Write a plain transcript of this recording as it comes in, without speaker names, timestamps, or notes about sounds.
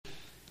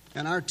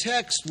And our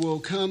text will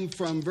come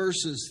from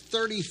verses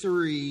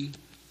 33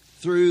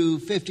 through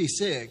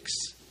 56.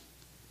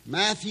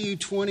 Matthew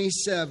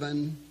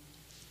 27,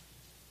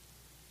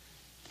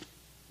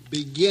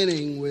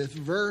 beginning with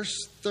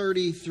verse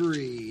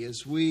 33,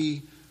 as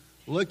we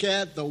look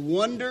at the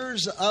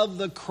wonders of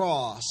the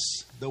cross.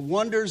 The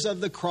wonders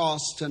of the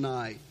cross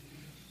tonight.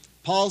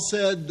 Paul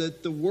said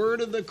that the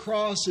word of the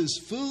cross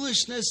is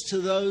foolishness to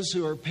those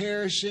who are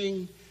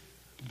perishing,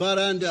 but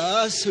unto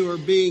us who are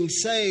being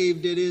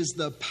saved, it is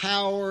the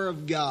power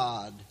of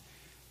God.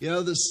 You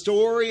know, the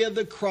story of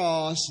the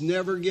cross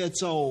never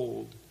gets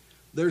old.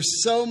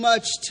 There's so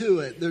much to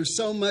it. There's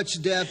so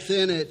much depth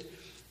in it.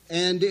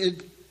 And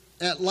it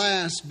at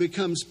last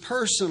becomes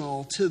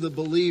personal to the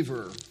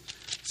believer.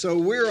 So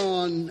we're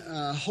on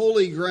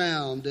holy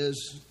ground,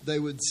 as they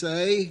would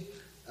say,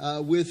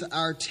 with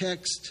our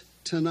text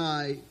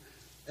tonight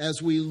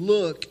as we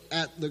look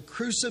at the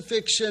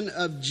crucifixion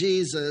of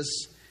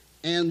Jesus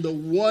and the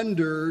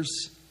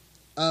wonders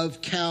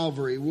of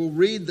Calvary. We'll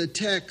read the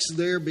text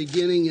there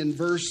beginning in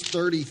verse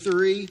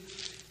 33,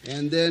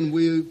 and then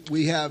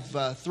we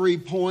have 3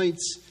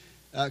 points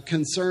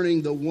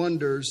concerning the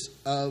wonders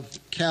of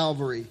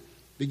Calvary.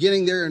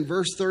 Beginning there in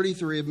verse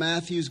 33 of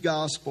Matthew's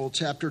Gospel,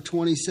 chapter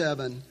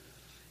 27.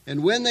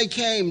 And when they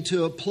came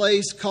to a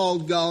place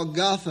called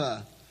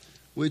Golgotha,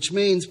 which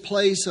means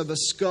place of a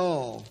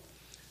skull,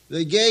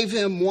 they gave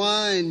him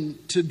wine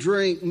to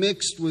drink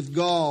mixed with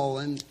gall,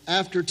 and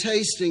after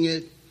tasting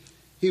it,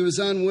 he was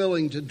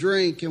unwilling to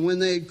drink. And when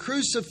they had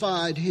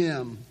crucified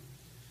him,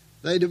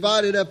 they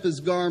divided up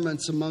his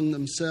garments among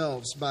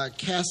themselves by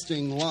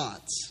casting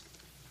lots.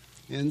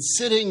 And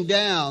sitting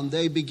down,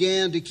 they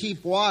began to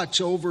keep watch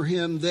over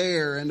him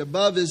there, and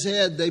above his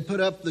head they put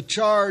up the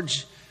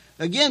charge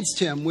against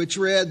him, which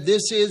read,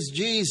 "This is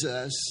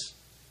Jesus,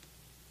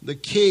 the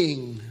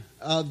King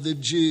of the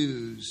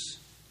Jews."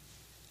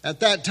 At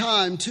that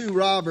time, 2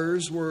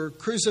 robbers were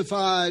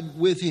crucified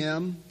with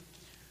him,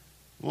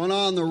 one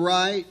on the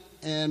right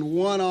and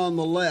one on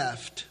the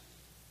left.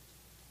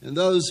 And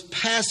those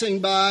passing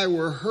by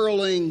were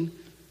hurling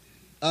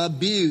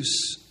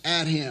abuse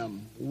at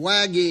him,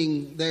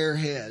 wagging their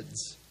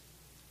heads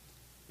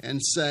and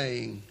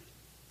saying,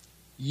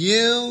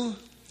 "You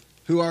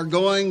who are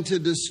going to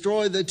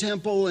destroy the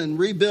temple and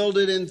rebuild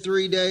it in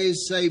 3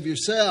 days, save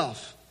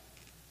yourself.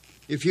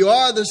 If you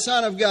are the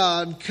Son of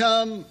God,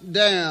 come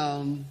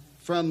down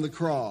from the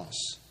cross."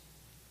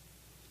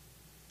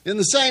 In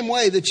the same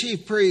way, the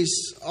chief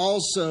priests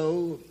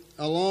also,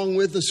 along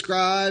with the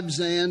scribes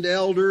and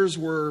elders,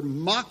 were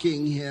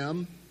mocking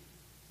him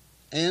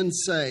and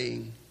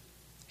saying,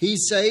 "He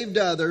saved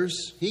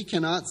others, he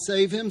cannot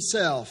save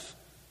himself.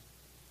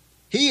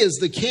 He is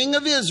the King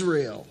of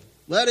Israel.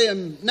 Let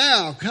him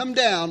now come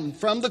down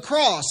from the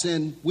cross,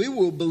 and we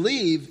will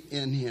believe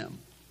in him.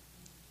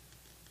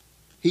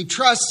 He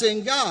trusts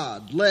in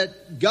God.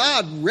 Let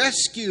God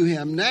rescue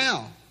him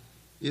now,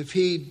 if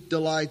he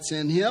delights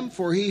in him,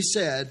 for he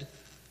said,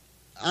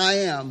 'I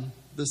am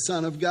the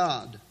Son of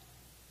God.'"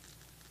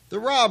 The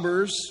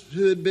robbers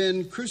who had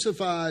been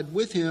crucified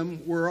with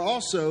him were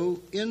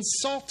also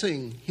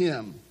insulting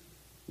him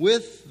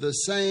with the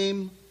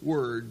same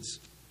words.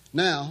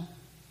 Now,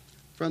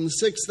 from the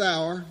 6th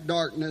hour,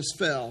 darkness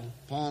fell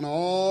upon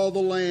all the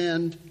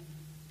land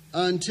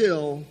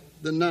until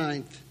the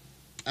 9th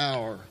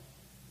hour.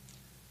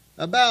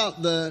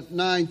 About the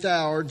 9th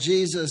hour,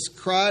 Jesus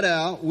cried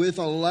out with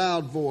a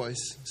loud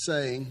voice,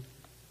 saying,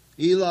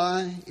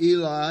 "Eli,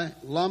 Eli,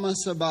 lama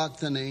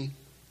sabachthani,"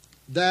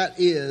 that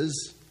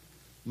is,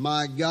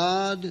 my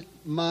God,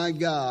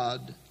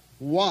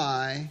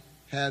 why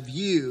have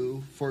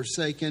you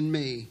forsaken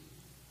me?"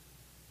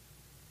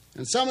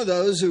 And some of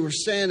those who were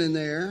standing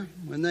there,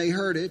 when they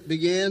heard it,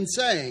 began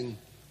saying,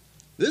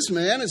 "This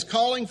man is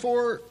calling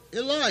for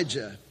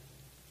Elijah."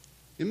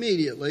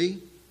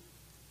 Immediately,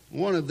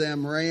 one of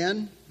them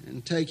ran,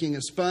 and taking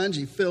a sponge,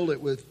 he filled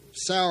it with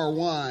sour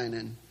wine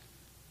and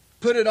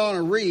put it on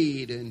a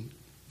reed and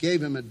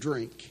gave him a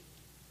drink.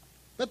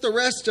 But the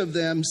rest of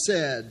them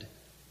said,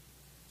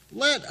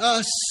 "Let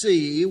us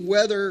see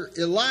whether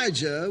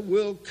Elijah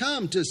will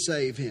come to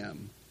save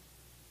him."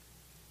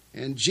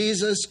 And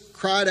Jesus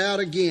cried out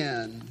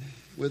again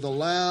with a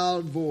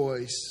loud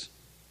voice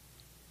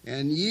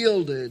and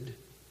yielded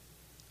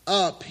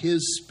up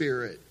his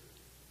spirit.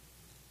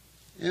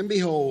 And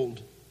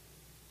behold,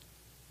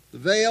 the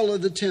veil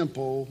of the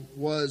temple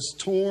was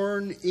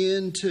torn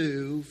in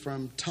two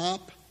from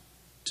top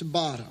to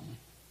bottom,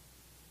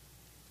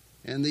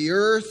 and the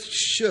earth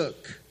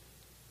shook,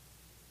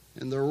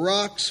 and the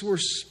rocks were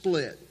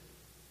split.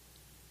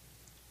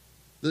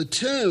 The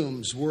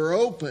tombs were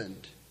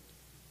opened,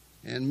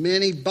 and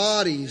many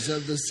bodies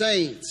of the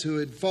saints who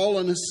had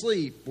fallen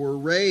asleep were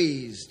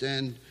raised.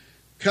 And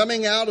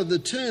coming out of the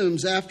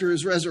tombs after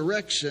his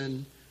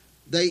resurrection,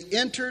 they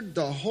entered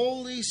the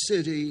holy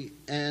city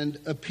and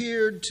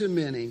appeared to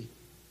many.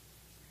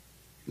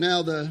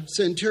 Now the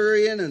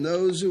centurion and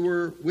those who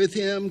were with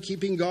him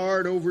keeping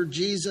guard over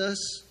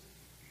Jesus,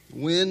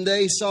 when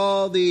they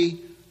saw the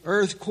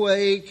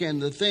earthquake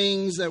and the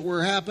things that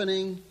were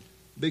happening,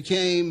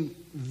 became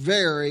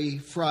very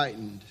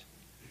frightened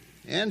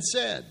and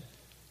said,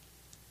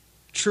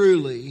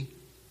 "Truly,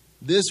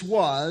 this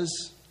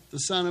was the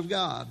Son of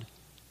God."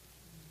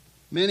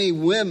 Many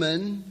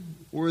women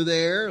were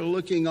there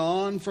looking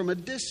on from a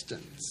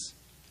distance,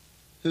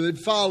 who had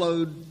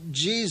followed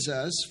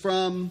Jesus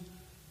from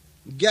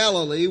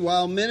Galilee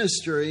while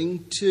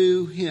ministering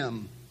to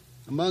him.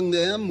 Among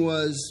them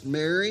was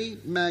Mary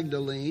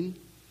Magdalene,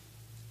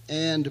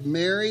 and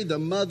Mary, the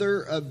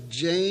mother of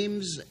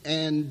James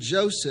and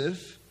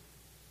Joseph,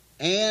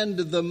 and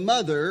the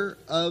mother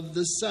of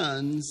the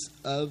sons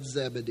of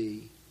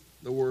Zebedee.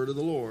 The word of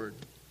the Lord.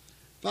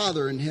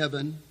 Father in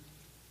heaven,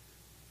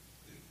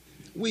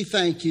 we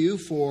thank you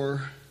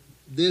for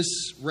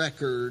this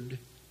record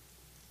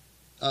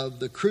of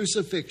the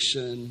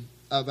crucifixion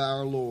of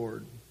our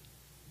Lord.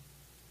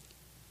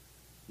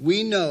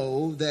 We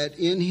know that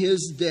in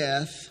his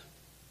death,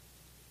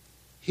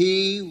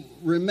 he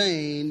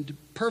remained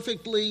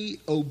perfectly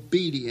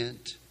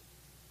obedient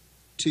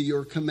to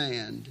your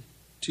command,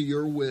 to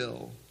your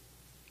will,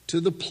 to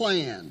the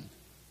plan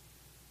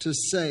to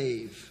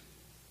save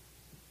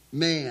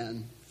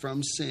man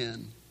from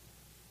sin.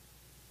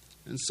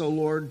 And so,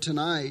 Lord,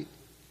 tonight,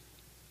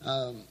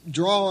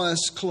 draw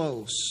us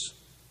close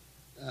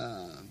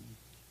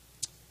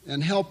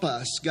and help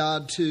us,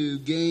 God, to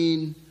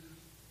gain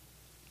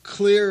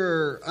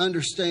clearer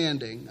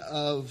understanding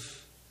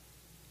of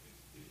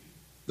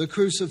the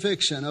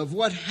crucifixion, of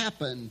what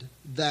happened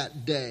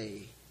that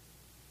day,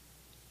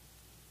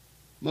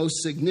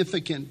 most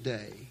significant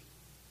day.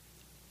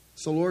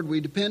 So, Lord,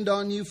 we depend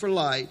on you for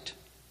light,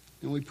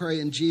 and we pray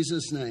in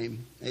Jesus'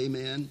 name,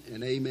 amen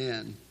and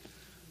amen.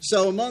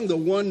 So, among the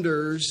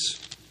wonders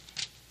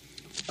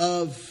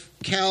of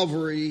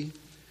Calvary,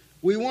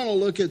 we want to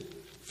look at,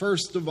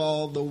 first of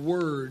all, the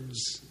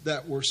words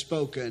that were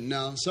spoken.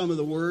 Now, some of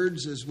the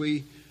words, as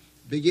we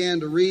began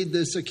to read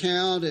this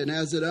account and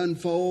as it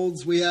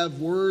unfolds, we have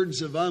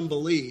words of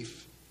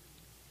unbelief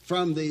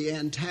from the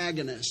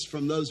antagonists,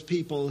 from those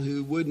people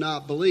who would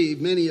not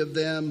believe, many of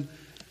them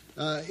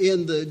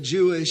in the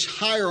Jewish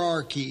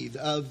hierarchy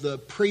of the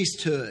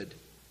priesthood.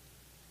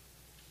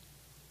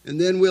 And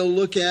then we'll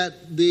look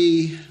at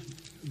the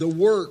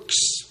works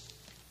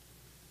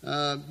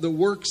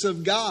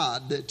of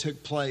God that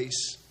took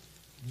place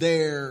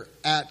there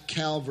at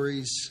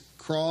Calvary's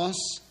cross.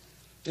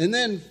 And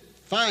then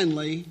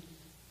finally,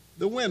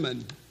 the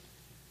women.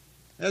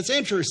 That's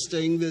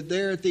interesting that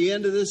there at the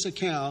end of this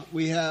account,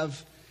 we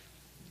have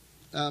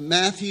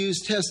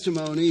Matthew's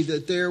testimony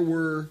that there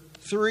were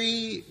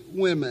 3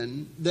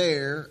 women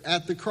there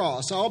at the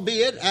cross,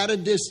 albeit at a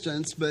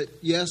distance, but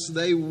yes,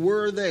 they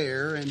were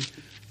there, and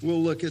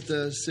we'll look at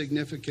the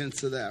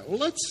significance of that. Well,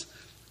 let's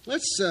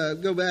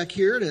go back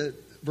here to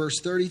verse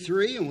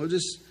 33, and we'll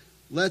just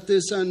let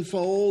this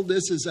unfold.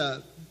 This is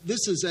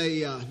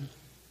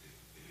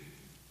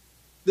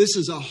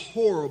a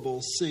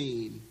horrible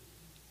scene.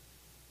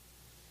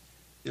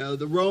 You know,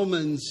 the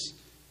Romans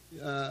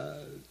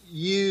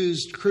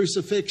used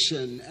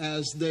crucifixion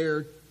as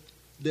their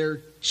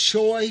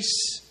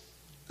choice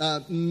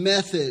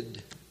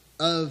method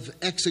of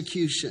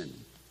execution.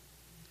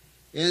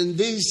 And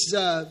these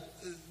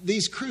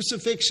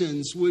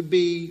crucifixions would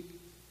be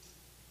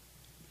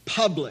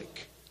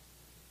public,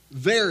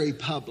 very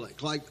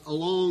public, like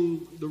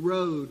along the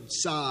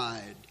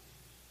roadside.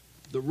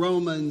 The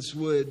Romans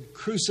would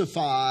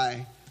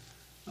crucify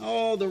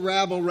all the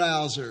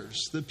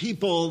rabble-rousers, the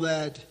people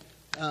that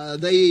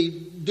they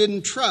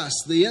didn't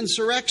trust, the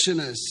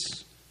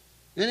insurrectionists,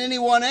 and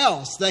anyone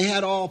else. They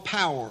had all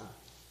power.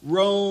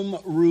 Rome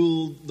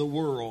ruled the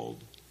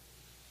world.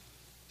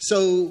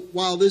 So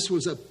while this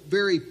was a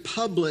very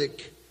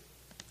public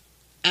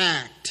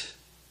act,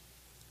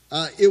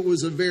 it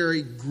was a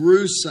very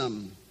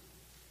gruesome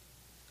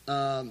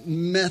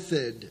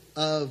method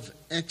of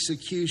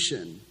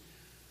execution.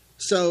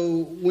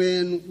 So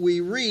when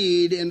we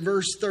read in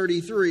verse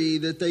 33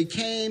 that they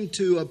came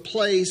to a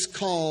place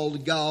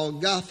called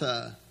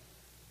Golgotha,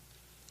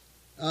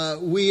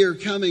 we are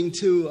coming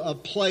to a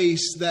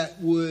place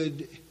that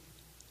would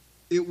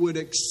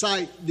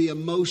excite the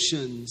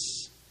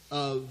emotions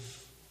of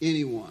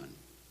anyone.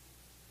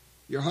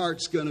 Your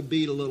heart's going to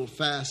beat a little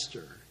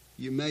faster.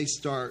 You may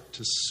start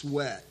to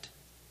sweat.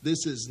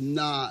 This is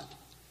not,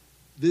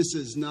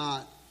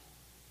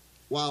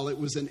 while it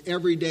was an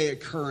everyday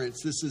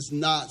occurrence, this is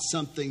not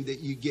something that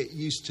you get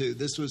used to.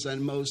 This was a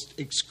most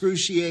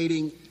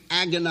excruciating,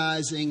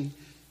 agonizing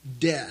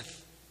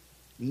death,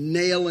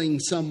 nailing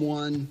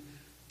someone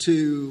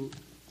to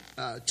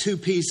 2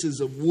 pieces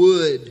of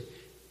wood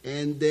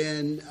and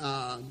then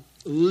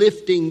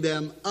lifting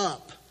them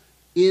up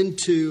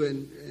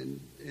into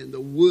and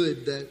the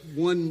wood, that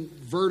one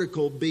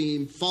vertical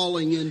beam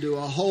falling into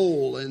a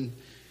hole, and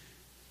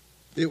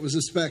it was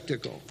a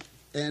spectacle.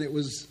 And it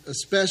was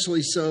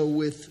especially so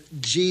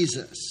with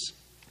Jesus,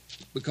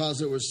 because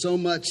there was so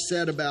much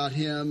said about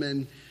him.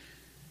 And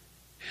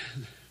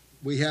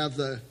we have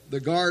the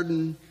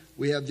garden,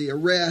 we have the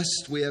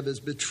arrest, we have his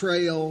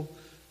betrayal,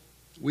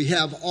 we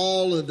have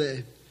all of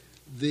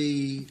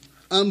the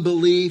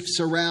unbelief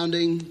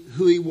surrounding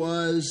who he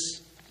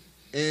was,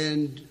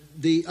 and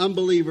the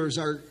unbelievers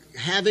are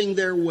having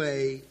their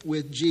way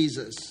with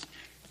Jesus.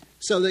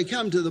 So they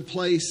come to the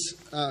place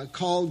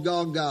called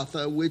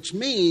Golgotha, which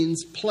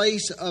means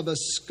place of a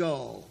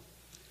skull.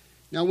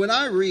 Now, when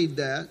I read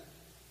that,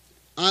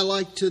 I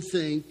like to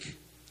think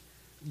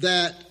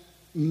that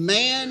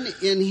man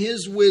in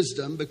his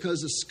wisdom,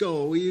 because a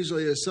skull, we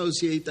usually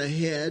associate the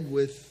head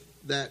with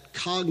that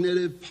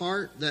cognitive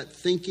part, that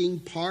thinking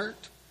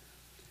part,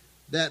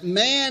 that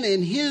man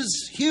in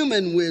his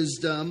human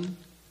wisdom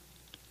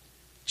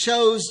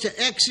chose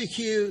to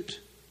execute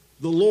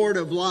the Lord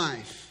of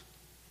life.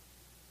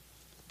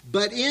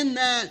 But in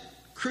that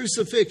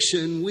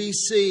crucifixion, we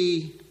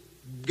see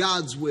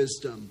God's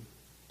wisdom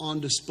on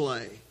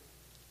display.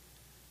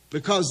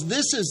 Because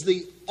this is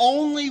the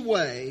only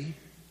way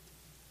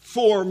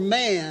for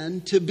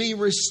man to be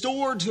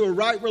restored to a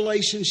right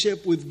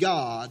relationship with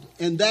God,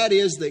 and that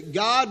is that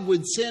God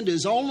would send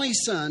his only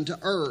Son to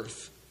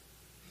earth,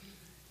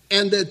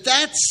 and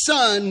that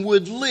Son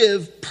would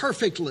live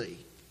perfectly.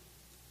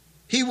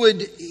 He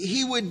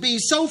would be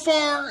so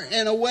far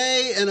and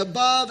away and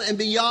above and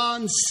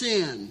beyond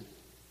sin.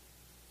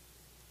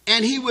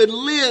 And he would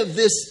live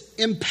this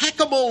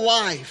impeccable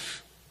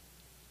life.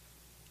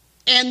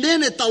 And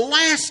then at the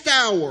last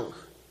hour,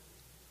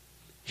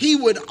 he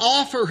would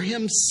offer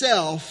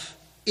himself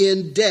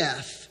in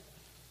death.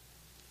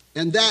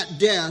 And that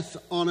death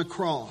on a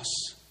cross.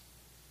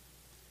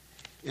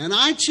 And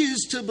I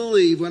choose to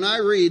believe, when I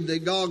read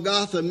that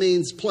Golgotha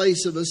means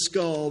place of a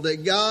skull,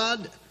 that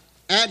God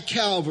at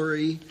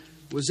Calvary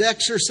was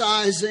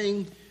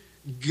exercising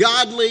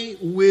godly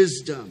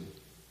wisdom.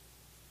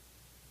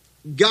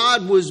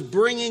 God was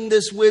bringing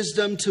this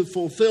wisdom to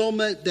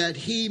fulfillment that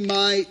he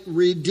might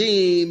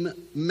redeem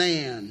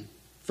man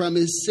from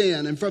his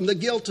sin and from the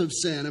guilt of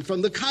sin and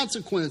from the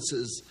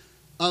consequences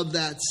of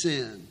that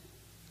sin.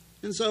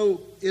 And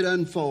so it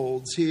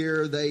unfolds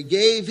here. They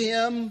gave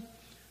him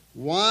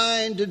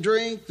wine to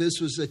drink. This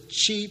was a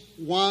cheap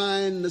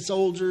wine the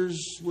soldiers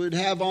would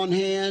have on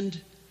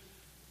hand.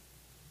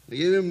 They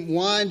gave him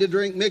wine to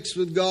drink mixed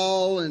with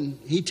gall, and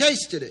he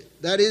tasted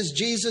it. That is,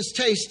 Jesus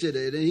tasted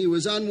it, and he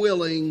was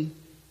unwilling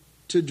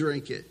to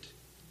drink it.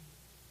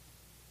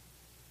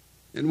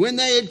 And when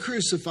they had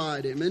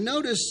crucified him, and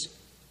notice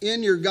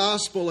in your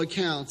gospel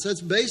accounts,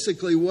 that's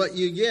basically what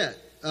you get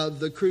of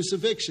the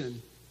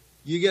crucifixion.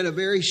 You get a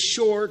very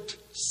short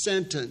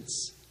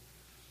sentence.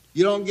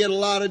 You don't get a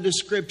lot of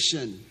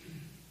description.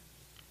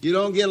 You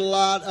don't get a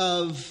lot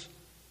of,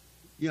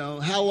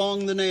 how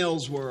long the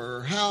nails were,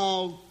 or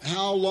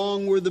how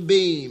long were the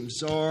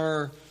beams,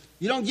 or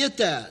you don't get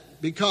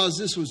that, because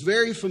this was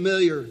very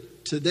familiar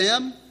to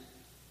them,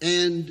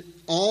 and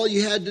all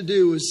you had to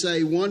do was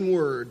say one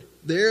word.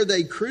 There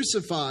they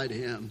crucified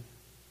him,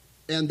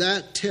 and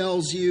that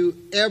tells you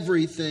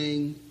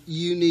everything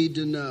you need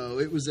to know.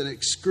 It was an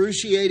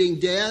excruciating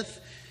death.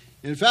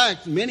 In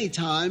fact, many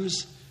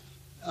times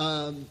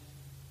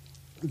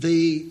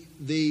the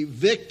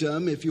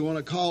victim, if you want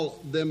to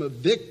call them a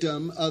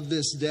victim of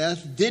this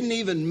death, didn't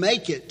even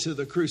make it to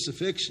the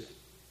crucifixion.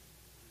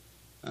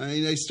 I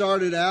mean, they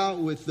started out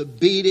with the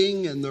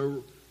beating and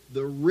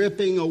the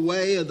ripping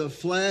away of the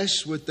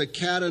flesh with the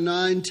cat o'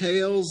 nine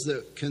tails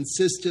that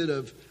consisted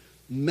of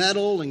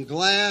metal and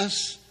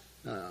glass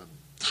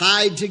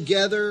tied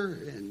together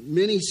and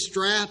many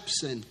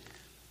straps, and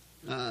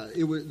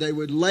they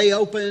would lay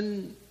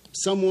open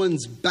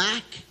someone's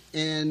back,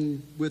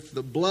 and with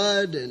the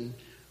blood and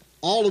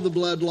all of the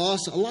blood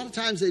lost, a lot of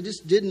times they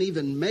just didn't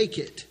even make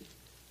it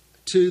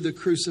to the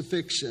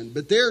crucifixion.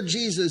 But there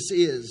Jesus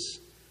is.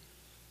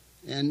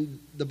 And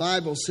the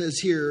Bible says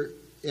here,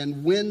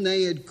 and when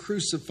they had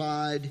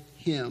crucified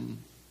him.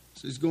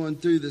 So he's going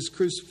through this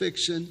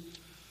crucifixion.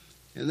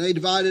 And they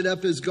divided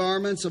up his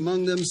garments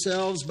among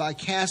themselves by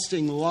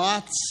casting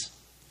lots.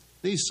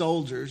 These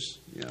soldiers,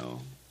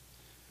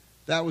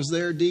 that was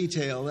their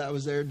detail. That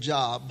was their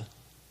job.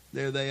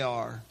 There they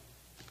are.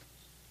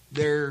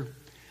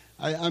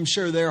 I'm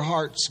sure their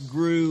hearts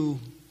grew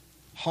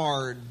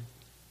hard,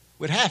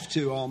 would have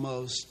to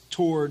almost,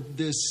 toward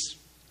this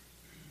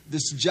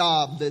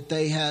job that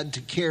they had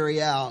to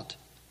carry out.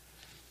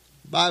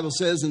 The Bible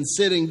says, in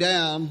sitting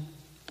down,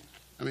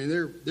 I mean,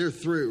 they're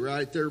through,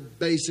 right? They're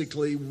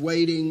basically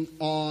waiting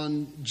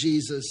on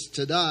Jesus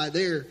to die.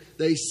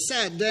 They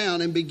sat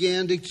down and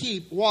began to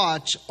keep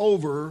watch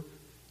over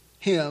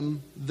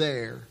him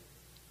there.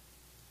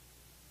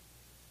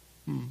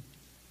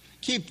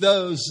 Keep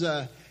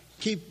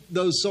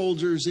those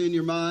soldiers in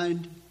your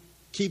mind.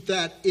 Keep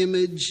that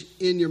image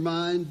in your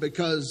mind,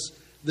 because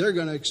they're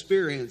going to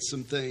experience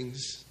some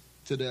things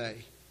today,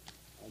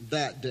 on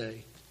that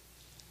day.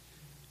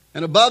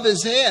 And above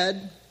his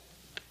head,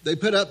 they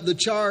put up the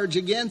charge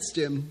against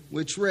him,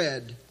 which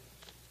read,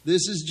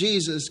 "This is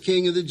Jesus,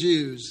 King of the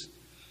Jews."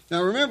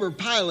 Now remember,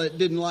 Pilate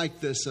didn't like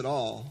this at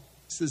all.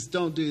 He says,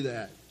 don't do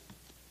that.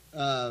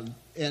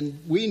 And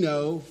we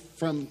know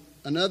from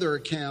another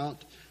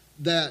account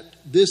that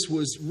this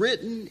was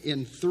written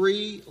in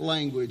 3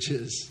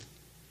 languages.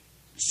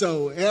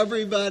 So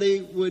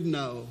everybody would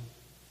know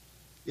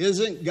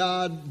Isn't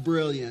God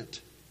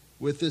brilliant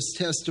with this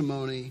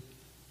testimony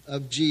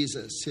of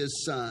Jesus,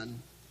 his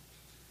Son?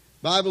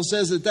 The Bible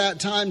says at that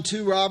time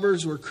 2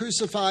 robbers were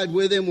crucified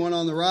with him, one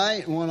on the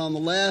right and one on the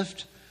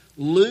left.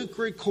 Luke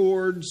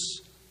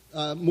records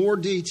more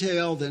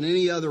detail than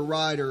any other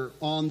writer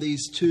on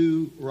these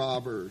 2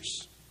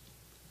 robbers.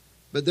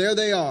 But there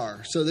they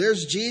are. So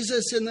there's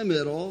Jesus in the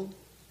middle.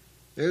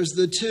 There's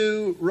the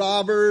 2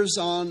 robbers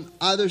on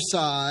either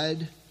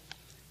side.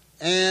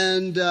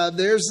 And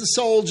there's the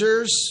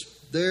soldiers.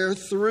 They're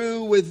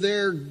through with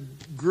their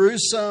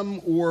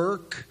gruesome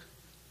work.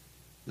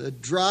 The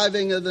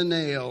driving of the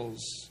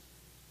nails.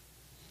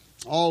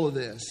 All of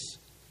this.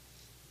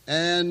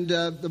 And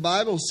the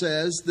Bible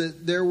says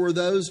that there were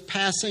those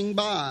passing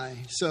by.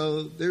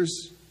 So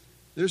there's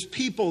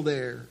people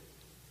there.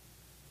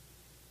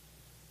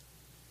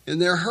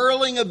 And they're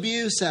hurling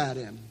abuse at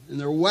him. And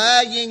they're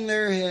wagging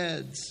their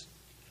heads.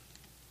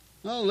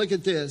 Oh, look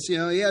at this. You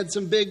know, he had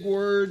some big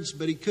words,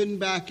 but he couldn't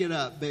back it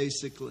up,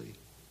 basically.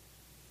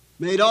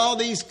 Made all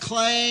these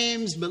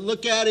claims, but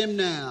look at him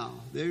now.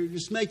 They're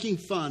just making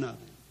fun of him.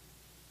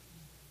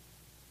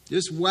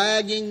 Just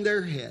wagging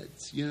their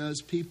heads, you know,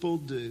 as people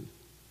do.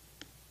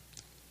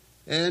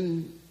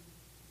 And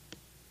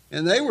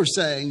they were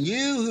saying,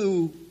 you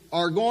who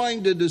are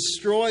going to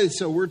destroy,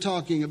 so we're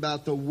talking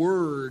about the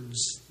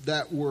words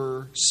that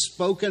were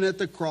spoken at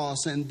the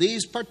cross. And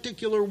these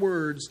particular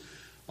words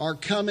are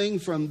coming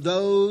from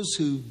those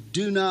who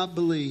do not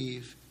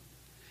believe.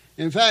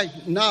 In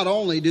fact, not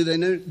only do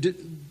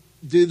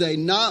they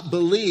not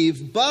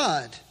believe,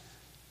 but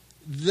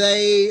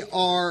they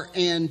are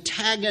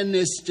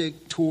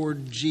antagonistic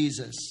toward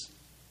Jesus.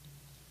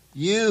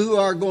 You who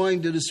are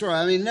going to destroy.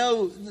 I mean,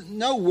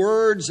 no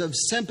words of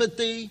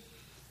sympathy,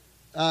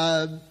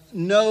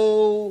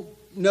 no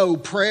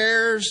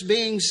prayers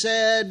being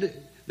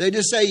said. They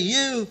just say,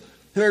 you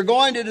who are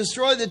going to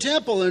destroy the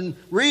temple and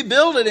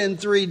rebuild it in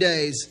 3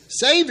 days,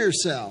 save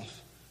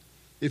yourself.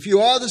 If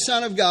you are the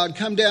Son of God,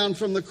 come down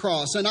from the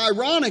cross. And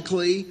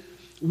ironically,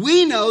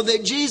 we know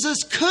that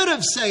Jesus could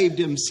have saved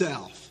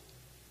himself.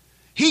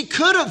 He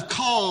could have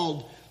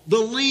called the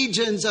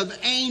legions of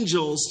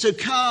angels to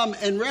come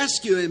and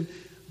rescue him.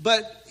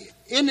 But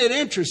isn't it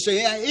interesting?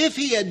 If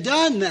he had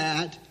done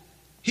that,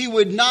 he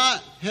would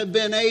not have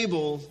been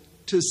able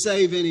to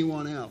save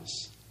anyone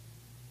else.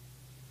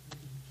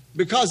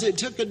 Because it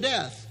took a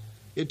death.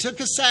 It took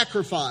a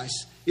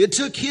sacrifice. It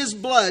took his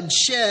blood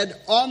shed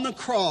on the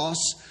cross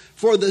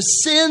for the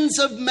sins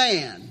of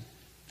man,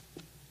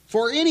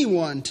 for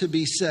anyone to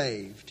be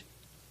saved.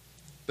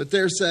 But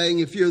they're saying,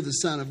 if you're the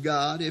Son of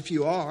God, if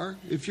you're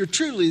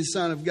truly the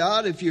Son of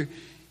God, if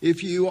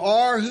you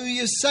are who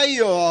you say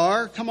you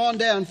are, come on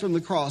down from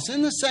the cross.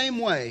 In the same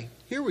way,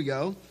 here we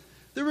go,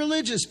 the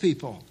religious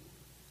people.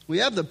 We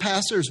have the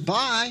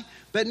passers-by,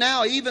 but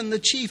now even the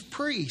chief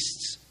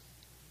priests.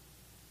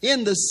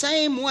 In the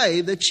same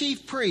way, the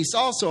chief priests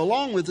also,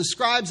 along with the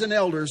scribes and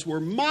elders, were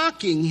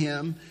mocking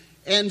him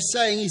and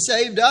saying he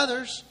saved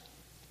others.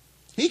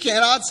 He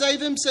cannot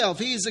save himself.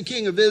 He is the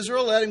King of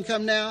Israel. Let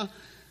him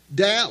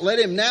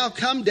now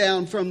come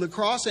down from the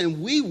cross,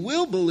 and we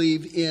will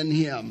believe in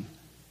him.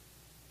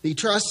 He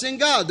trusts in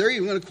God. They're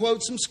even going to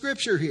quote some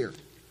scripture here.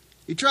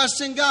 He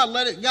trusts in God.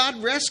 Let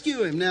God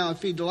rescue him now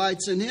if he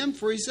delights in him,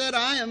 for he said,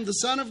 I am the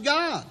Son of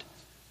God.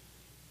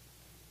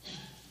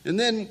 And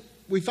then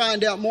we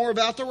find out more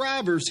about the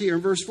robbers here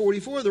in verse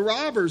 44. The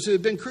robbers who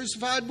had been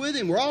crucified with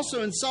him were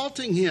also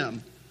insulting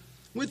him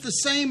with the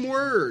same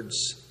words.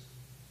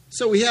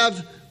 So we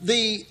have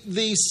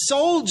the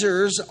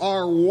soldiers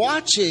are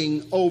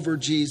watching over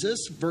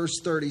Jesus,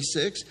 verse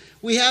 36.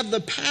 We have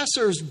the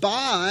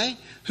passers-by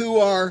who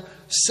are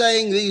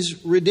saying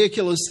these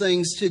ridiculous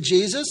things to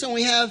Jesus. And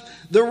we have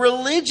the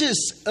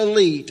religious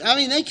elite. I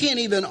mean, they can't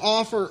even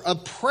offer a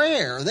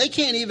prayer. They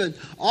can't even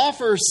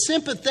offer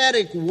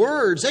sympathetic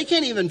words. They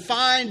can't even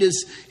find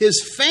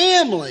his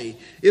family,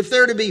 if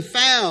they're to be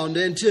found,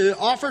 and to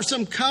offer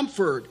some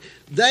comfort.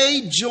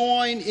 They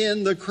join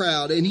in the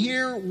crowd. And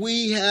here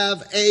we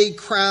have a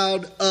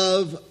crowd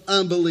of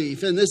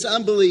unbelief. And this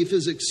unbelief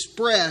is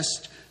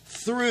expressed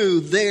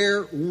through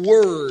their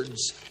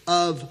words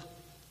of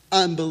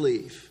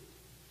unbelief.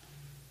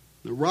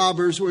 The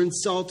robbers were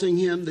insulting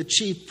him. The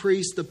chief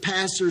priests, the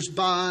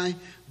passers-by,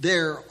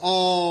 they're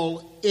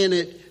all in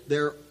it.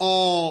 They're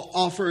all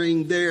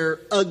offering their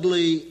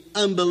ugly,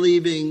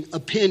 unbelieving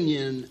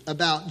opinion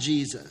about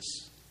Jesus.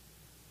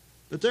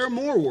 But there are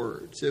more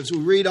words. As we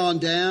read on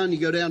down, you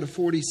go down to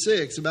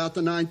 46, about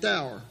the 9th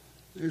hour.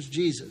 There's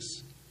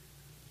Jesus.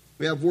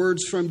 We have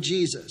words from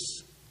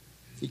Jesus.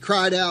 He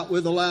cried out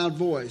with a loud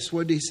voice.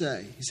 What did he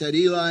say? He said,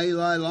 Eli,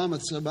 Eli, lama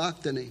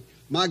sabachthani.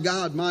 My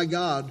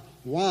God,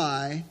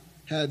 why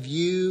have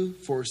you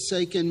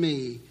forsaken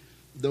me?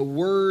 The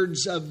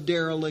words of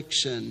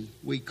dereliction,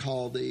 we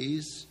call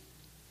these.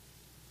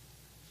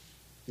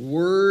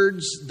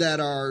 Words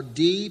that are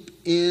deep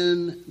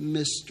in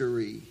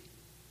mystery.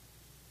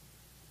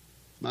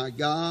 My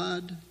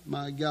God,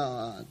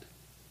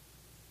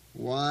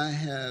 why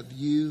have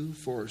you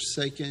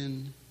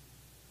forsaken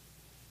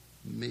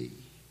me?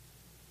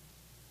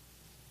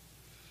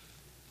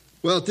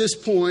 Well, at this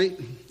point,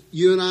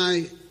 you and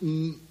I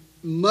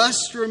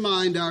must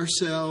remind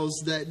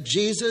ourselves that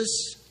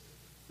Jesus,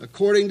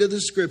 according to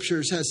the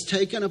Scriptures, has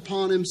taken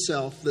upon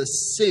himself the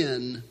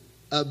sin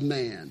of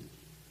man.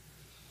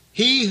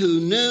 He who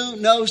knew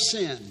no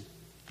sin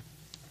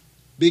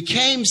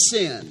became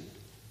sin,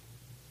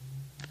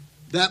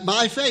 that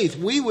by faith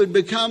we would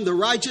become the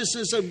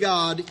righteousness of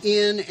God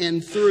in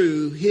and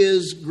through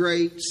his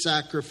great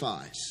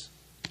sacrifice.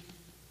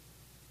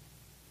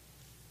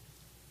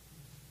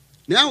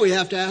 Now we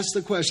have to ask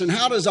the question,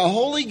 how does a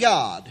holy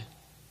God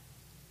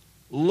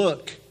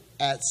look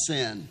at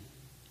sin?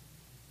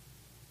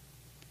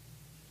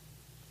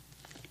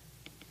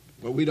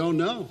 Well, we don't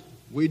know.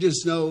 We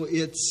just know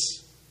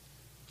it's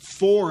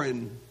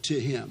foreign to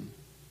him.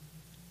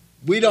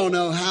 We don't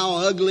know how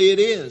ugly it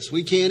is.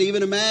 We can't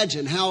even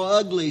imagine how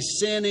ugly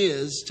sin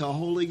is to a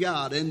holy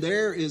God. And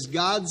there is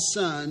God's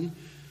Son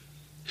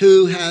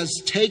who has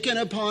taken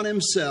upon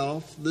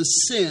himself the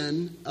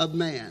sin of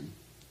man.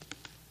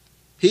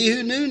 He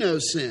who knew no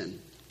sin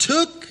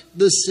took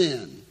the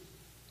sin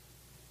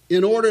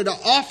in order to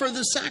offer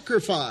the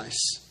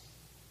sacrifice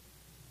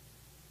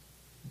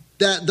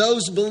that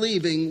those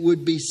believing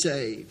would be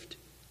saved.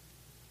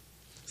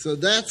 So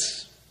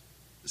that's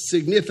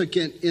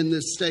significant in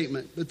this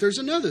statement. But there's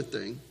another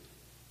thing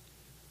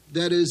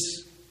that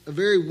is a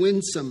very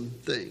winsome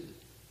thing.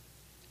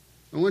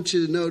 I want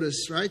you to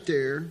notice right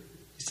there,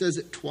 he says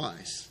it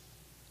twice.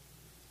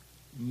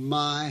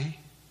 My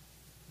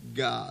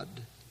God.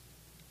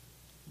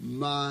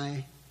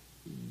 My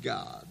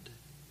God.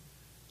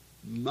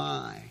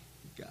 My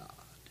God.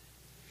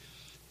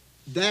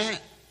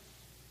 That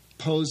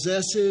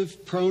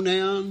possessive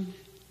pronoun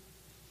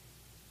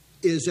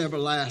is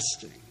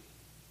everlasting.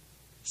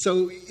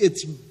 So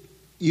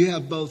you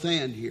have both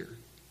and here.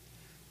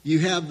 You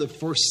have the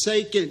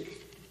forsaken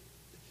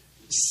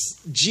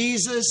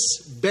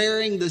Jesus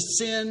bearing the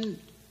sin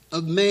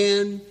of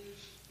man,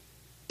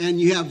 and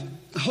you have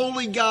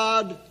holy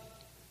God,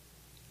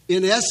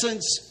 in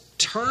essence,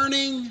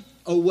 turning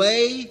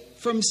away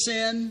from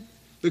sin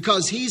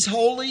because he's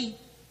holy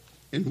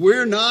and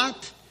we're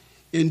not.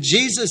 And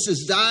Jesus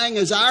is dying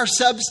as our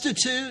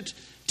substitute,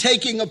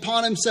 taking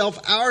upon himself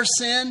our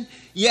sin.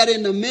 Yet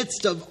in the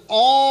midst of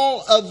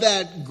all of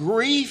that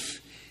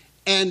grief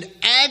and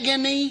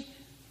agony,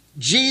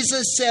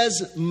 Jesus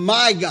says,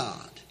 my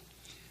God.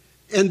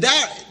 And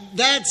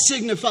that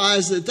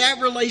signifies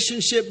that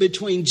relationship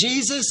between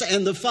Jesus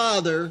and the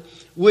Father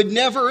would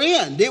never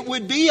end. It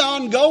would be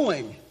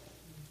ongoing.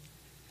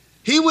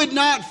 He would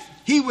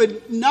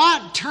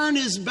not turn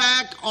his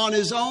back on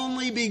his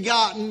only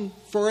begotten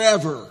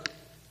forever.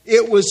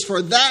 It was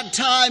for that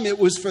time, it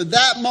was for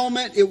that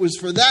moment, it was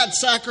for that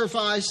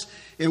sacrifice.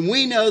 And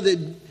we know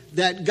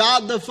that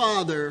God the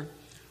Father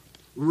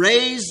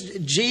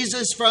raised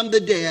Jesus from the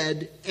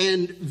dead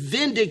and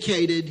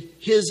vindicated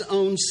his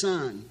own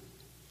Son.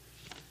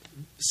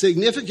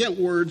 Significant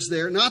words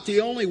there, not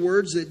the only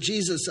words that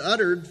Jesus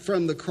uttered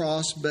from the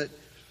cross, but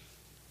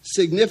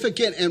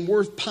significant and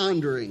worth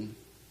pondering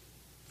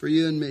for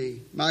you and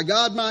me. My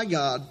God,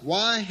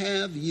 why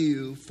have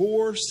you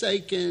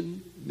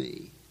forsaken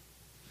me?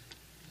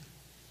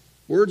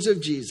 Words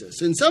of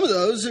Jesus. And some of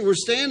those who were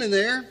standing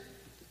there,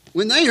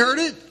 when they heard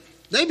it,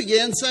 they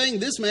began saying,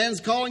 this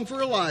man's calling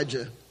for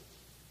Elijah.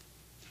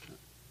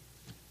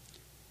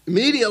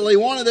 Immediately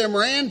one of them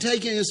ran,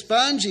 taking a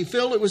sponge, he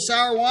filled it with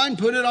sour wine,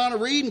 put it on a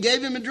reed, and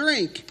gave him a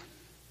drink.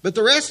 But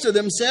the rest of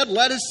them said,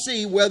 let us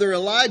see whether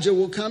Elijah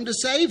will come to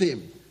save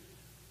him.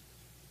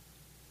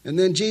 And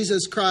then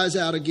Jesus cries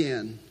out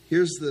again.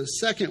 Here's the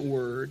second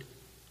word.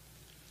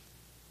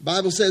 The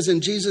Bible says,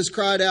 and Jesus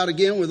cried out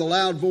again with a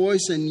loud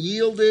voice and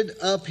yielded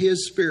up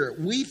his spirit.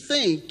 We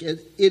think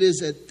it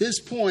is at this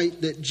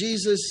point that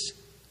Jesus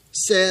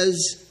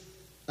says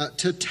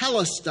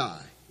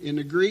tetelestai. In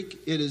the Greek,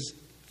 it is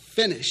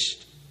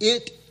finished.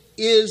 It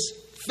is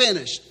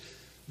finished.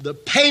 The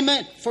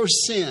payment for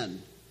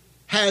sin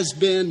has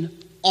been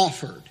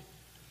offered.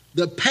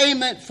 The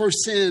payment for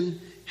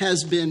sin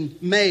has been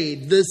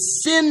made. The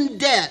sin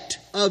debt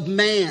of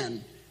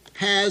man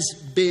has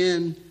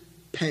been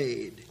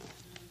paid.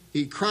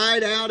 He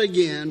cried out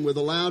again with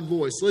a loud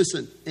voice,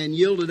 listen, and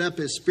yielded up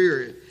his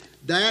spirit.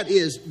 That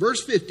is,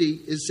 verse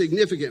 50 is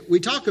significant.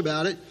 We talk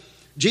about it.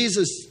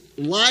 Jesus'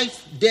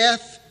 life,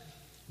 death,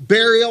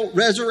 burial,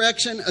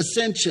 resurrection,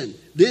 ascension.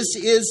 This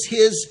is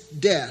his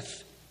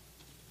death.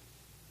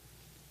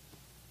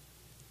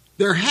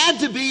 There had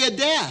to be a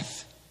death.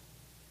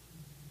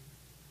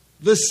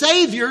 The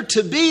Savior,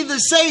 to be the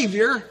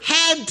Savior,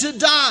 had to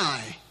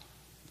die.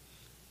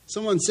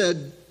 Someone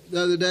said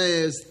the other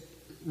day, I was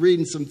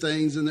reading some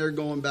things and they're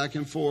going back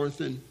and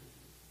forth, and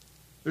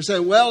they're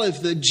saying, well,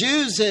 if the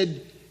Jews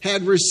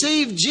had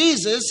received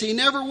Jesus, he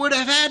never would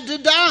have had to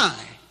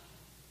die.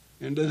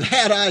 And to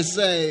that I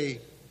say,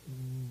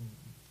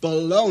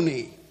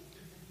 baloney.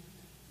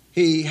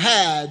 He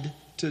had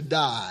to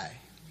die.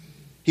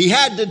 He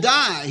had to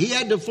die. He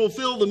had to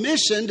fulfill the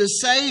mission to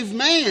save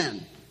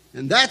man.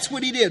 And that's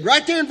what he did.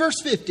 Right there in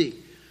verse 50.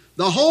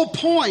 The whole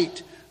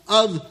point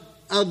of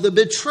of the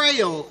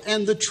betrayal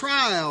and the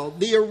trial,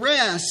 the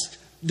arrest,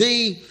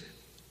 the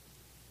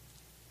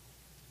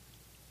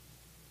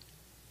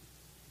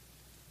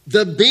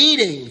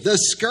beating, the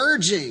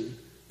scourging.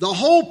 The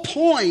whole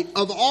point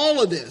of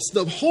all of this,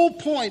 the whole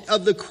point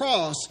of the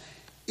cross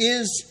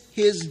is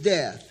his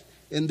death.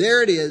 And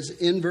there it is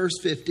in verse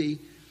 50.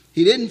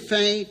 He didn't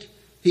faint.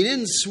 He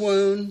didn't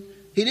swoon.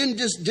 He didn't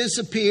just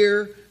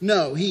disappear.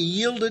 No, he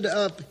yielded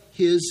up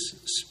his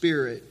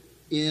spirit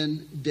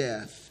in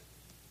death.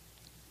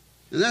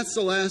 And that's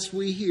the last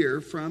we hear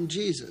from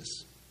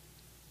Jesus.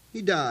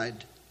 He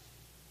died.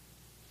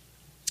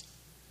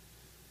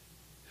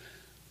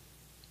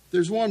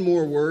 There's one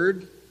more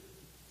word,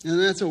 and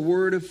that's a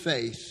word of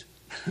faith.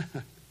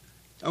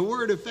 A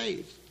word of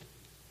faith.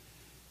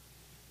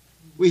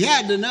 We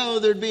had to know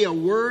there'd be a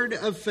word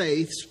of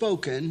faith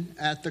spoken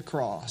at the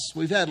cross.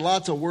 We've had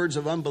lots of words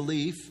of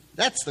unbelief.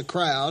 That's the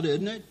crowd,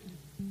 isn't it?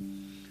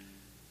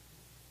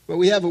 But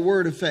we have a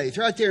word of faith.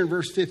 Right there in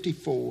verse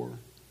 54. The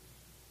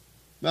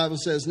Bible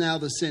says, now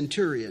the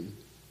centurion.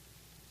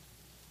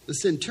 The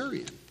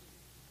centurion.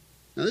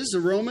 Now this is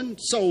a Roman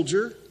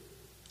soldier.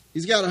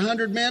 He's got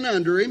 100 men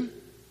under him.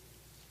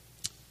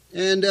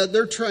 And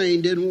they're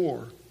trained in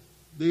war.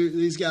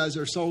 These guys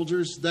are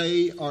soldiers.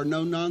 They are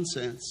no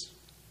nonsense.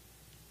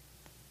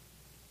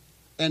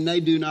 And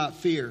they do not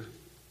fear.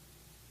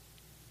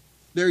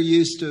 They're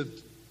used to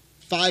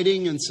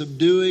fighting and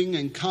subduing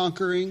and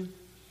conquering.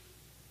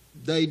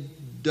 They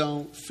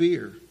don't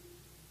fear.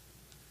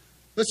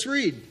 Let's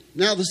read.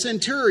 Now the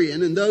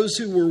centurion and those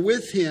who were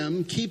with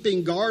him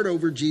keeping guard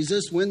over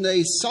Jesus, when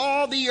they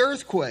saw the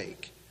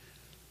earthquake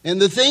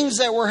and the things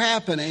that were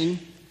happening,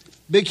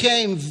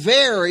 became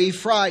very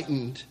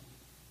frightened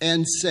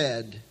and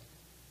said,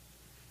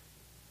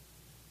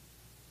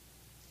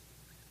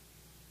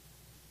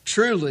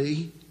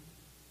 truly,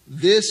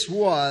 this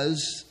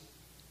was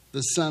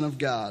the Son of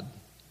God.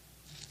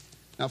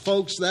 Now,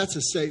 folks, that's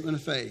a statement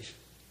of faith.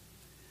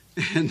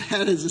 And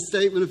that is a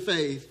statement of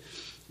faith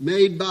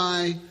made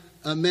by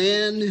a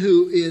man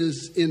who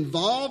is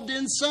involved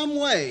in some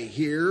way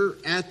here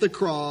at the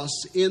cross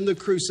in the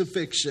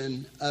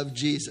crucifixion of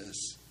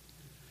Jesus.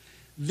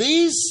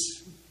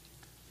 These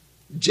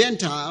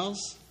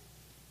Gentiles,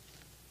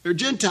 they're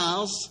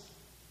Gentiles.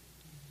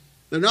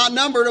 They're not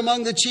numbered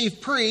among the chief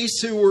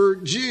priests who were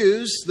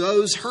Jews,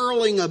 those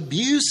hurling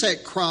abuse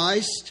at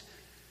Christ.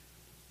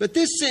 But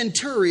this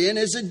centurion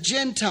is a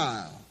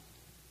Gentile.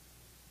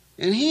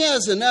 And he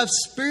has enough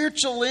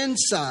spiritual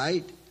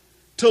insight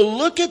to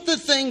look at the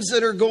things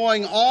that are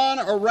going on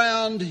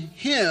around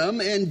him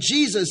and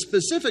Jesus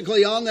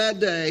specifically on that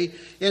day,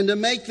 and to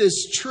make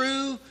this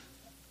true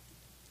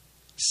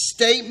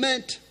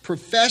statement,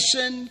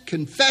 profession,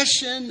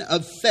 confession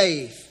of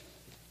faith.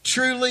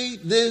 Truly,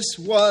 this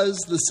was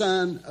the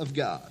Son of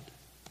God.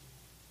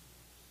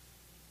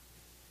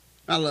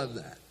 I love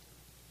that.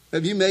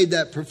 Have you made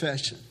that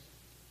profession?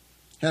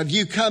 Have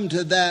you come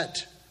to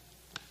that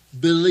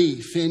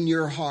belief in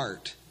your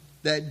heart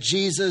that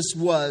Jesus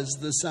was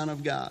the Son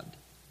of God?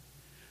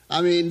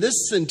 I mean,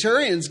 this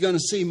centurion's going to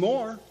see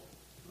more.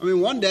 I mean,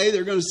 one day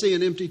they're going to see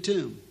an empty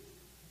tomb.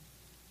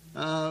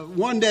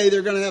 One day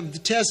they're going to have the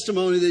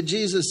testimony that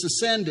Jesus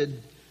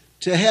ascended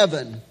to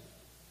heaven.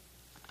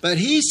 But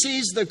he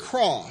sees the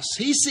cross.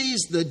 He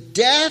sees the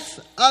death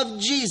of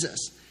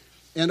Jesus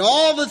and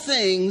all the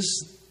things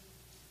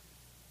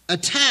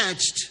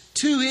attached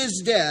to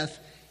his death.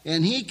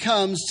 And he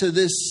comes to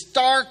this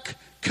stark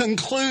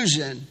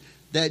conclusion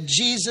that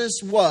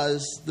Jesus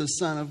was the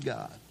Son of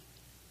God.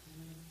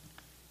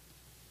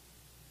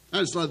 I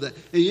just love that.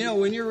 And you know,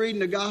 when you're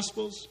reading the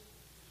Gospels,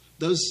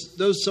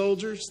 those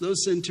soldiers,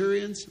 those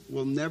centurions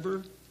will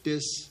never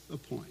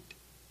disappoint.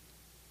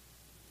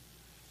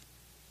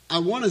 I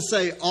want to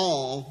say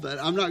all, but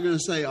I'm not going to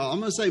say all. I'm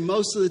going to say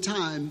most of the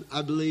time,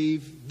 I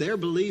believe they're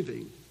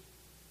believing.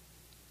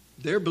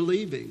 They're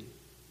believing.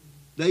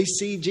 They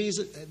see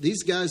Jesus.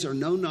 These guys are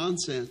no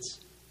nonsense,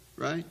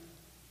 right?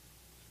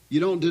 You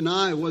don't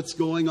deny what's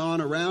going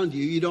on around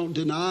you. You don't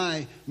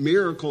deny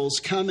miracles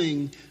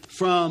coming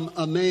from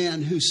a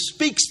man who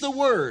speaks the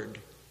word.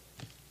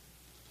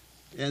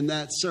 And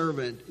that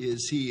servant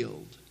is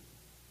healed.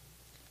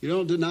 You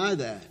don't deny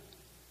that.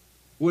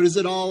 What does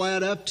it all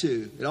add up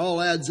to? It all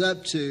adds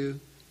up to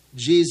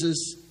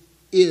Jesus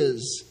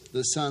is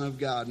the Son of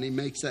God. And he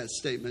makes that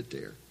statement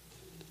there.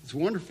 It's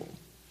wonderful.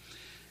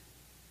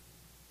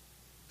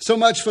 So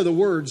much for the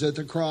words at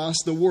the cross,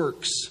 the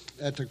works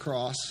at the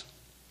cross.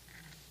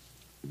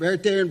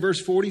 Right there in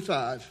verse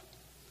 45.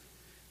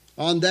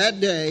 On that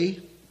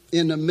day,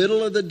 in the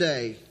middle of the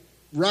day,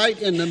 right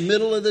in the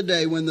middle of the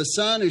day, when the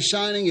sun is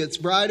shining its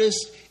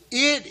brightest,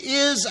 it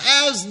is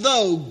as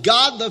though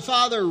God the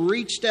Father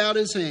reached out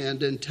his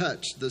hand and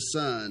touched the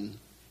sun.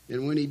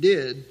 And when he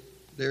did,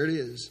 there it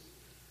is.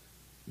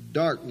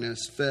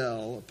 Darkness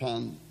fell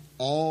upon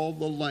all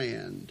the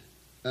land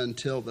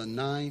until the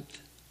 9th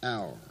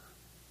hour.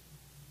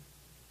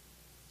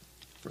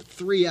 For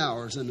 3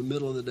 hours in the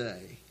middle of the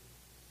day.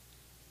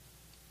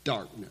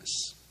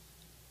 Darkness.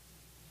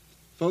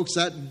 Folks,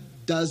 that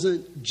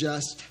doesn't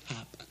just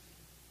happen.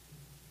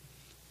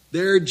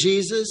 There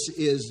Jesus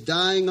is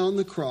dying on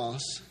the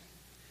cross.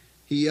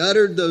 He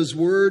uttered those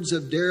words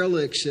of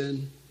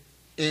dereliction,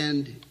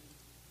 and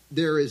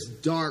there is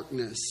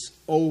darkness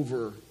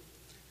over.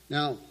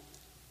 Now,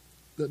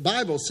 the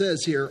Bible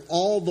says here,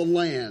 all the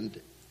land.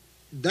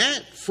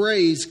 That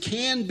phrase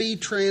can be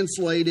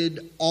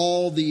translated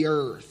all the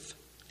earth.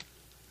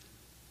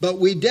 But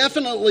we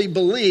definitely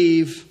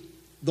believe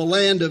the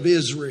land of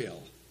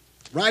Israel.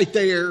 Right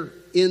there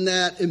in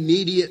that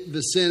immediate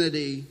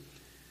vicinity,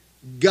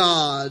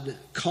 God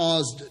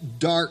caused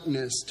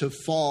darkness to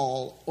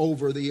fall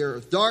over the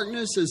earth.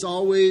 Darkness is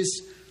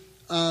always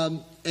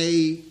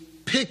a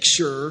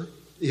picture,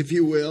 if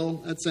you will.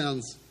 That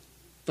sounds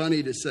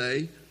funny to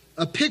say.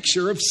 A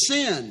picture of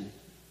sin.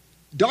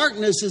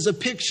 Darkness is a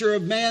picture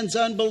of man's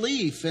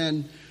unbelief.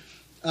 And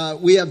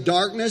we have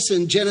darkness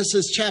in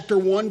Genesis chapter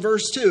 1,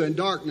 verse 2. And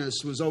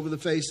darkness was over the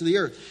face of the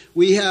earth.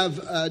 We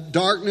have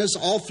darkness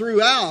all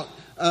throughout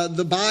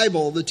the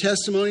Bible, the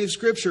testimony of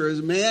Scripture.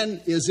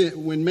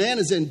 When man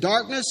is in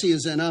darkness, he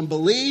is in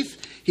unbelief.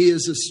 He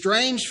is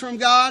estranged from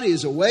God. He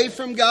is away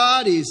from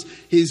God.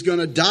 He's going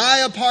to die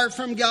apart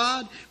from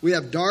God. We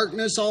have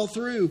darkness all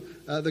through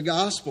the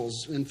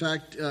Gospels. In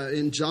fact,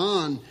 in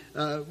John,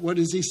 what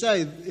does he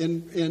say?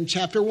 In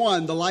chapter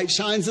 1, the light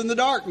shines in the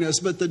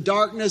darkness, but the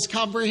darkness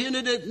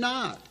comprehended it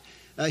not.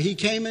 He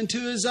came into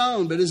his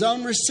own, but his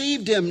own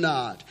received him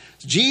not.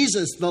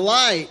 Jesus, the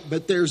light,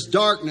 but there's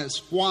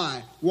darkness.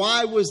 Why?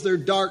 Why was there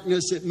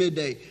darkness at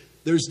midday?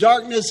 There's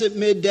darkness at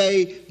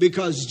midday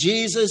because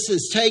Jesus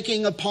is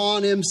taking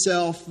upon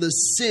himself the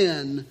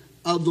sin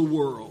of the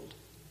world.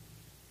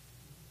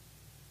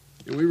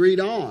 And we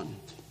read on.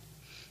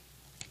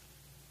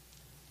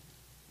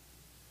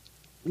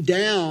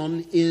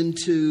 Down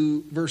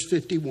into verse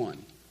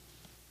 51.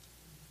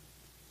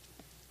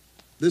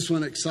 This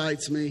one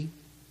excites me.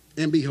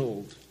 And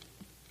behold.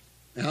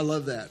 And I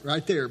love that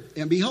right there.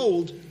 And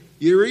behold,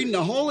 you're reading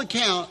the whole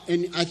account,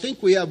 and I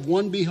think we have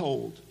one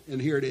behold.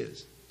 And here it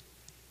is.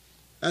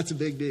 That's a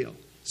big deal.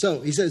 So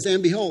he says,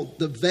 and behold,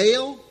 the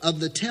veil of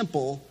the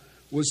temple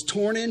was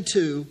torn in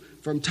two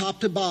from top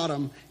to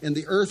bottom, and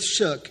the earth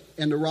shook,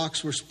 and the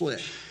rocks were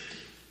split.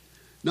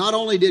 Not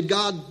only did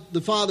God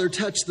the Father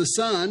touch the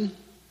Son,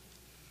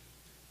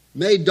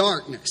 made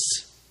darkness,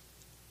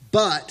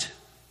 but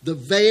the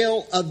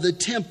veil of the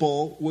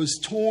temple was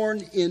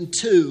torn in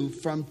two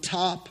from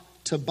top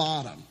to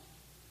bottom.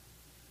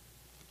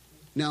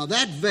 Now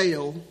that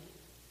veil,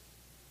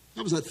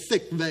 that was a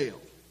thick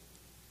veil.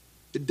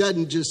 It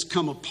doesn't just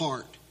come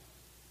apart.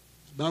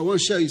 But I want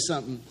to show you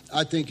something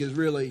I think is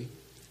really,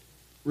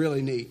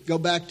 really neat. Go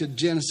back to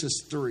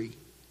Genesis 3.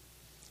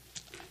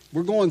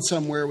 We're going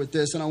somewhere with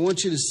this, and I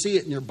want you to see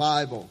it in your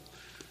Bible.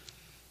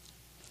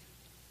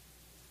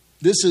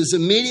 This is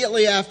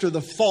immediately after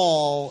the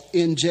fall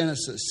in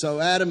Genesis.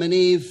 So Adam and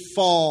Eve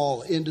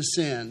fall into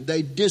sin.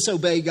 They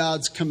disobey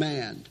God's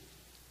command.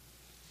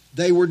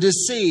 They were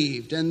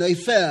deceived and they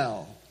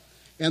fell.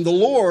 And the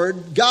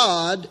Lord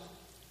God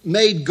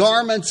made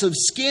garments of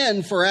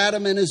skin for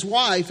Adam and his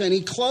wife, and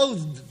he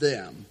clothed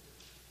them.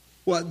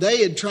 What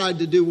they had tried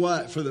to do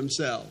what for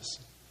themselves?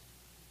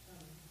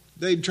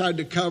 They'd tried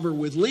to cover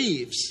with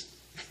leaves.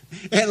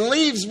 And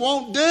leaves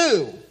won't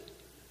do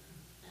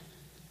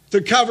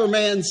to cover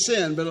man's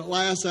sin. But at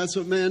last, that's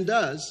what man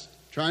does.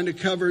 Trying to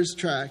cover his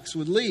tracks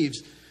with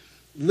leaves.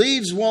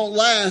 Leaves won't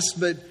last,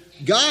 but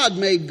God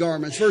made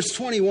garments. Verse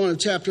 21 of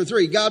chapter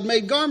 3. God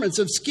made garments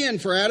of skin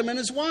for Adam and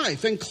his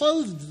wife and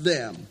clothed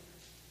them.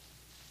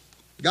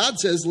 God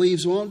says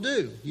leaves won't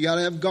do. You got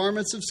to have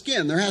garments of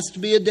skin. There has to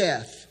be a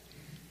death.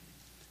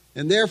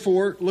 And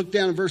therefore, look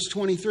down at verse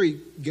 23.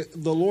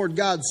 The Lord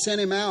God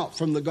sent him out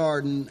from the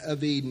Garden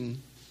of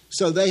Eden.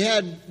 So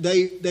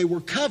they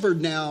were covered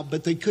now,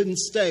 but they couldn't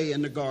stay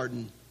in the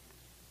garden.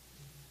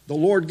 The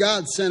Lord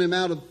God sent him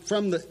out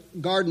from the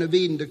Garden of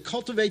Eden to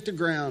cultivate the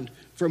ground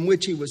from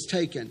which he was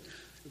taken.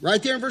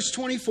 Right there in verse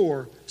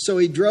 24. So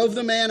he drove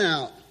the man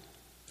out.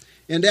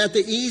 And at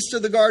the east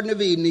of the Garden of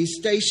Eden, he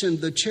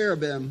stationed the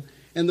cherubim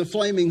and the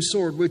flaming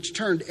sword, which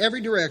turned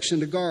every direction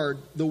to guard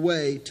the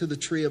way to the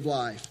tree of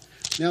life.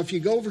 Now, if you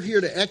go over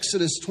here to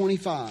Exodus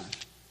 25,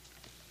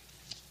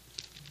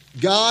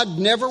 God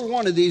never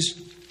wanted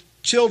these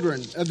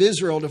children of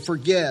Israel to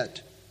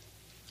forget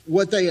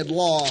what they had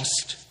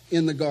lost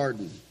in the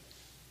garden.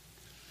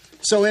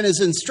 So in his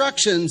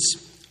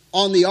instructions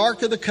on the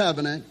Ark of the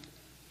Covenant,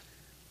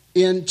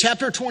 in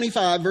chapter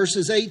 25,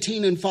 verses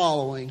 18 and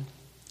following,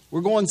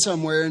 we're going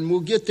somewhere and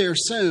we'll get there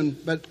soon,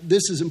 but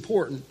this is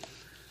important.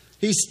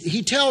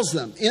 He tells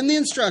them in the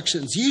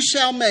instructions, you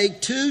shall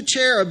make 2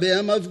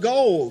 cherubim of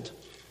gold.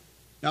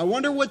 Now I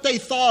wonder what they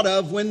thought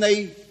of when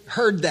they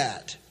heard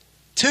that.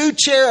 2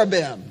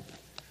 cherubim.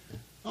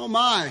 Oh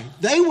my,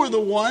 they were the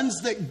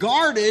ones that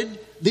guarded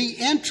the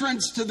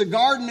entrance to the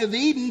Garden of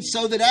Eden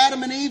so that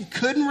Adam and Eve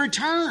couldn't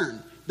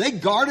return. They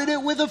guarded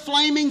it with a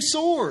flaming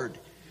sword.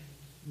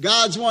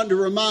 God's wanting to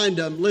remind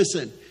them,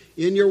 listen,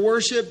 in your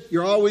worship,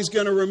 you're always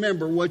going to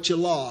remember what you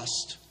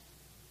lost.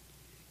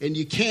 And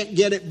you can't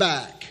get it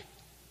back.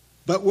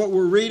 But what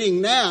we're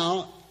reading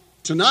now,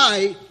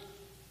 tonight,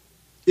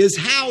 is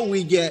how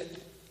we get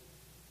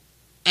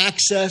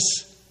access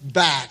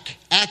back,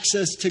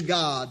 access to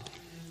God.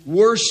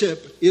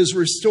 Worship is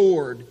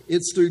restored.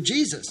 It's through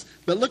Jesus.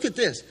 But look at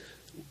this.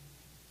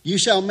 You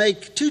shall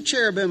make 2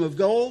 cherubim of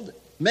gold,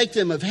 make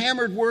them of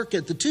hammered work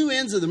at the 2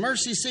 ends of the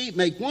mercy seat.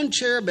 Make 1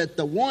 cherub at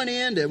the one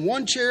end and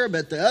 1 cherub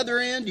at the other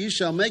end. You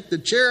shall make the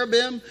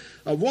cherubim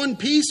of one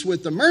piece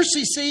with the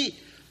mercy seat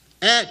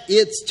at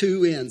its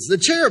 2 ends. The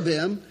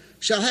cherubim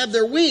shall have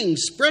their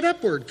wings spread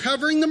upward,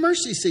 covering the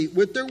mercy seat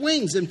with their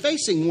wings and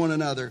facing one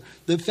another.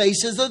 The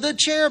faces of the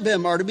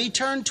cherubim are to be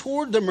turned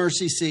toward the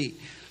mercy seat.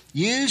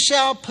 You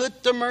shall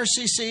put the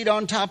mercy seat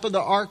on top of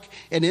the ark,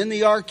 and in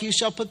the ark you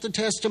shall put the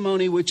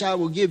testimony which I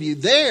will give you.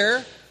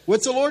 There,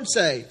 what's the Lord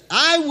say?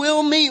 I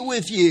will meet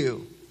with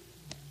you.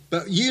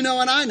 But you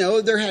know and I know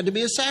there had to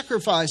be a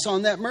sacrifice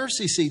on that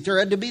mercy seat. There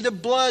had to be the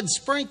blood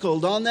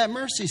sprinkled on that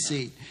mercy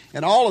seat.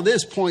 And all of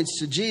this points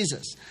to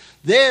Jesus.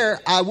 There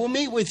I will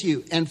meet with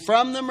you, and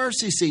from the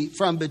mercy seat,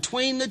 from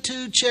between the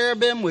 2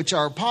 cherubim which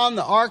are upon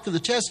the ark of the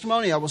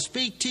testimony, I will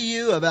speak to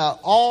you about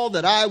all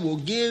that I will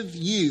give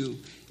you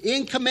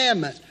in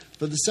commandment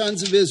for the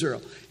sons of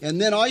Israel. And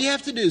then all you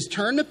have to do is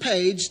turn the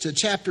page to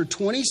chapter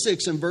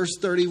 26 and verse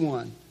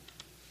 31.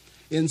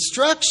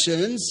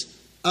 Instructions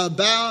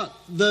about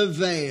the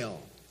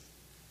veil.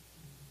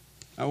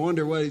 I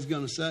wonder what he's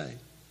going to say.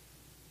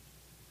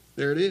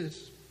 There it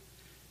is.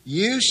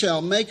 You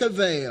shall make a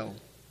veil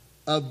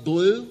of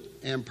blue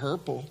and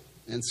purple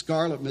and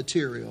scarlet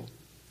material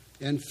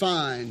and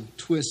fine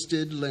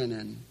twisted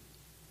linen.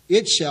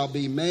 It shall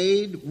be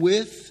made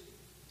with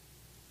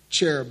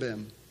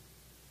cherubim,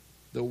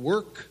 the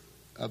work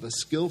of a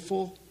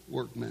skillful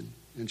workman.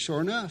 And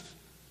sure enough,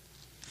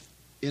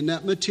 in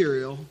that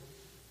material,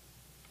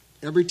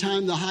 every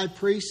time the high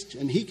priest,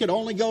 and he could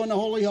only go in the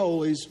Holy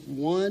Holies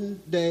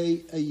 1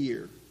 day a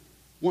year.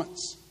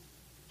 Once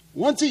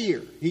a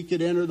year, he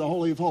could enter the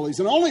Holy of Holies.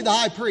 And only the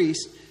high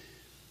priest.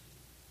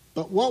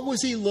 But what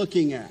was he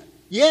looking at?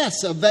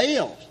 Yes, a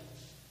veil,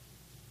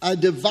 a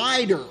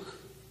divider.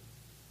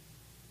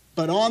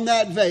 But on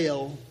that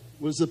veil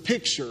was a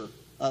picture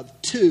of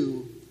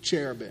 2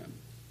 cherubim.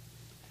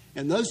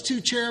 And those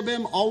 2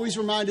 cherubim always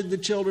reminded the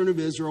children of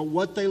Israel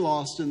what they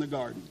lost in the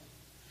garden.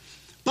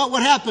 But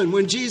what happened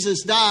when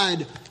Jesus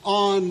died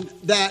on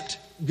that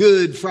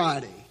Good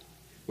Friday?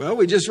 Well,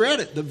 we just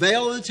read it. The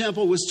veil of the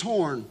temple was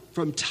torn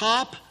from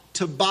top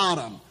to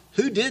bottom.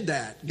 Who did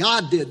that?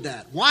 God did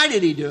that. Why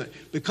did he do it?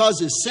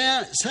 Because his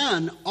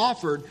son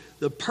offered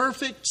the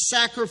perfect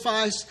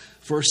sacrifice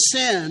for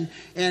sin.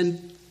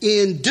 And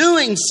in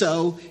doing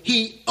so,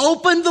 he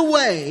opened the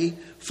way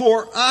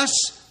for us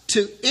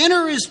to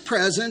enter his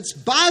presence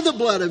by the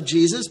blood of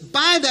Jesus,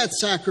 by that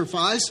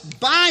sacrifice,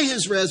 by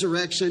his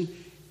resurrection,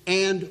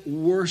 and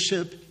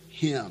worship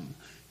him.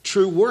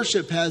 True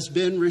worship has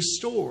been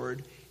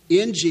restored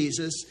in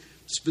Jesus,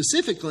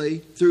 specifically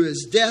through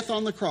his death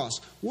on the cross.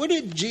 What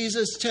did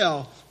Jesus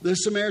tell the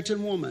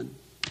Samaritan woman?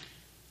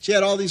 She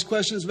had all these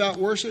questions about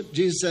worship.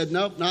 Jesus said,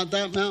 nope, not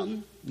that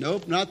mountain.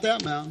 Nope, not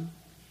that mountain.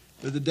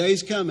 But the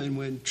day's coming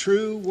when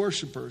true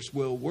worshipers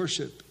will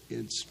worship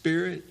in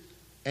spirit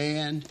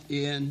and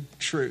in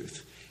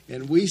truth.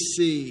 And we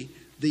see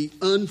the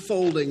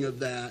unfolding of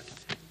that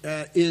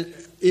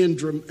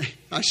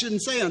I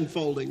shouldn't say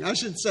unfolding. I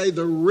should say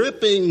the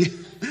ripping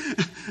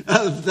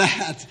of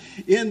that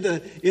in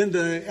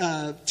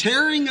the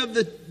tearing of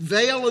the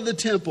veil of the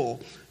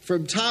temple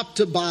from top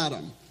to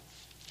bottom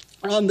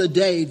on the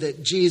day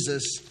that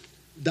Jesus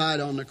died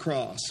on the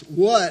cross.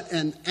 What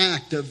an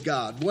act of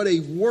God. What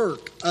a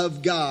work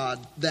of God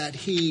that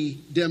he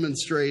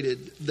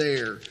demonstrated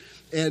there.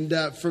 And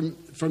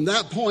from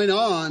that point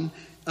on,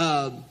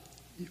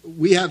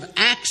 we have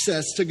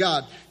access to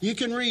God. You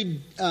can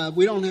read,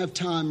 we don't have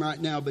time right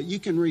now, but you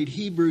can read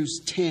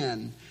Hebrews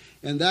 10,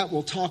 and that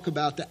will talk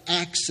about the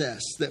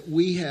access that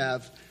we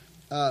have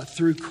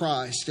through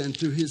Christ and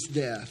through his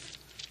death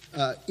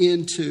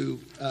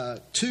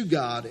to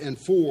God and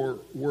for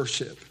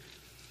worship.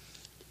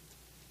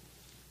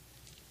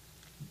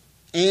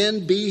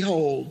 And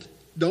behold,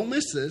 don't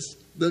miss this,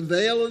 the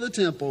veil of the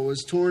temple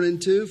was torn in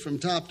two from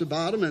top to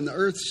bottom, and the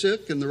earth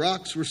shook and the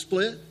rocks were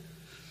split.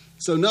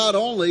 So not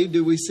only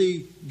do we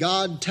see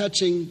God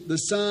touching the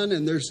sun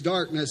and there's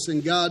darkness,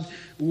 and God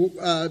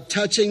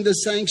touching the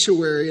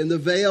sanctuary and the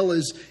veil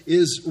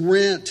is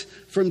rent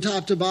from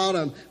top to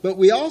bottom, but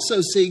we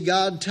also see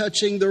God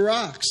touching the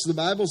rocks. The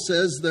Bible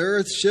says the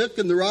earth shook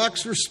and the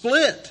rocks were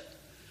split.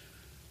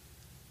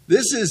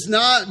 This is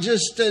not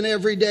just an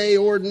everyday,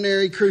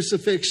 ordinary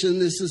crucifixion.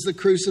 This is the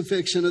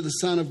crucifixion of the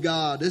Son of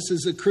God. This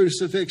is the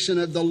crucifixion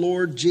of the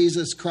Lord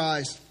Jesus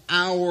Christ,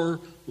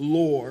 our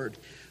Lord.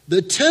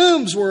 The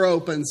tombs were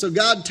open, so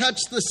God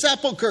touched the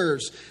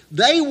sepulchres.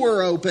 They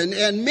were open,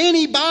 and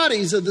many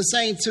bodies of the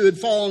saints who had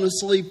fallen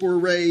asleep were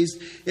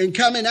raised. And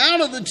coming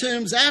out of the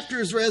tombs after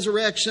his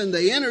resurrection,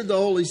 they entered the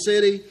holy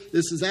city.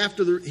 This is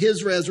after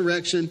his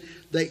resurrection.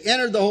 They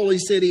entered the holy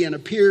city and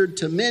appeared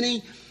to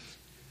many.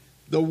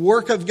 The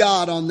work of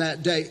God on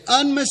that day,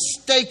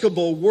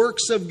 unmistakable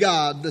works of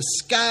God. The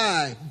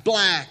sky,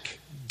 black,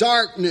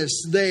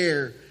 darkness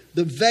there.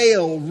 the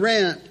veil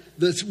rent,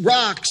 the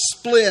rocks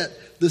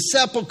split, the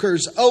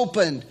sepulchres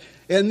opened,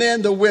 and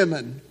then the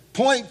women.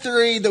 Point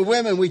 3, the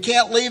women. We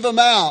can't leave them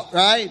out,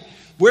 right?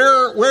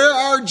 Where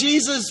are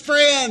Jesus'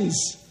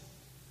 friends?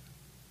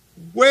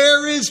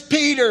 Where is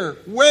Peter?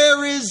 Where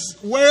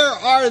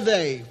are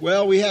they?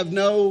 Well, we have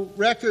no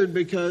record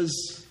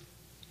because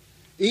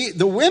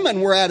the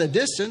women were at a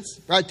distance.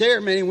 Right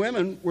there, many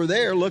women were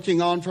there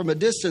looking on from a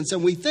distance.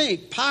 And we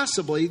think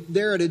possibly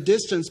they're at a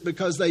distance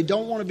because they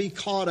don't want to be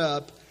caught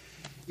up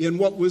in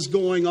what was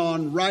going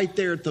on right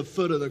there at the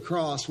foot of the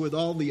cross with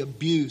all the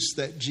abuse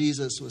that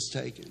Jesus was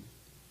taking.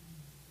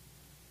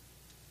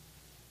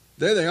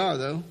 There they are,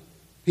 though.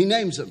 He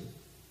names them.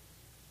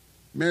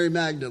 Mary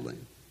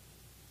Magdalene.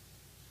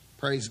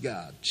 Praise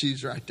God.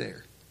 She's right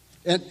there.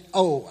 And,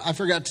 I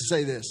forgot to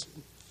say this.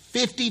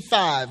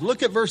 55.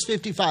 Look at verse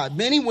 55.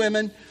 Many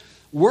women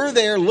were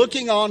there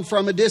looking on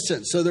from a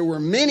distance. So there were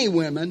many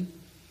women.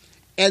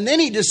 And then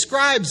he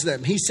describes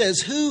them. He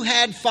says, who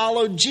had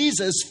followed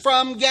Jesus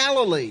from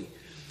Galilee.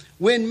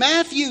 When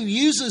Matthew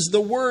uses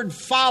the word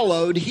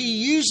followed,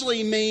 he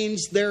usually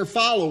means they're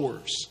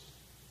followers.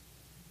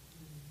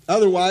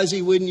 Otherwise,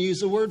 he wouldn't use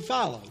the word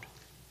followed.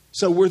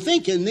 So we're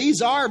thinking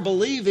these are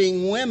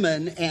believing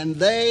women, and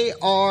they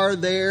are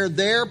there.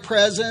 Their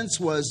presence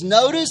was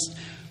noticed.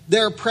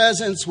 Their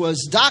presence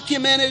was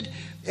documented.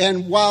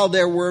 And while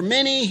there were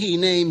many, he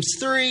names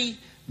 3.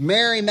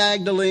 Mary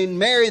Magdalene,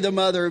 Mary the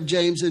mother of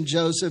James and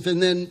Joseph,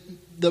 and then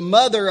the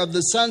mother of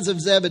the sons of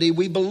Zebedee.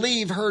 We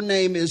believe her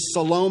name is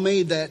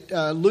Salome that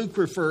Luke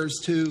refers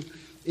to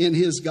in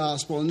his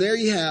gospel. And there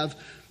you have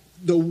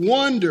the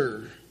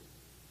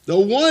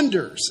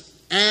wonders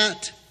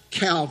at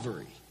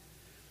Calvary.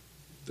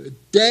 The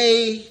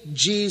day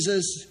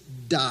Jesus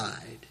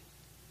died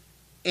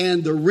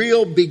and the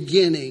real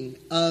beginning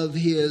of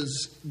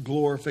his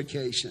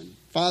glorification.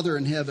 Father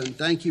in heaven,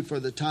 thank you for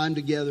the time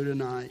together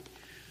tonight.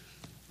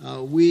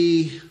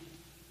 We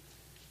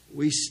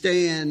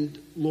stand,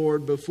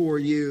 Lord, before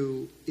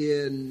you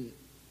in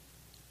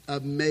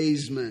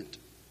amazement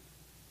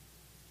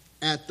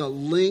at the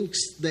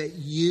lengths that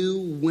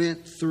you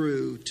went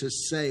through to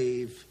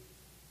save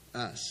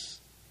us.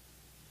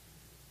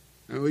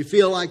 And we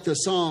feel like the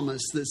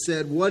psalmist that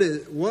said,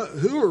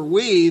 who are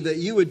we that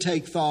you would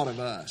take thought of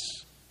us?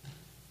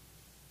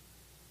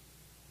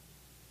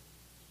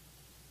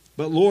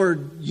 But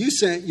Lord, you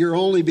sent your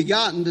only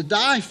begotten to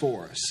die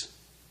for us.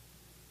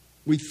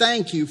 We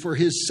thank you for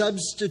his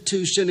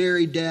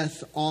substitutionary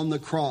death on the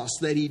cross,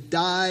 that he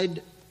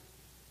died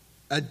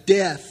a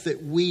death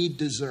that we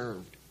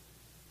deserved,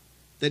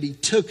 that he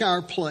took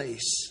our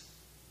place,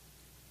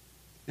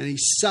 and he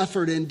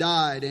suffered and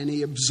died, and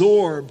he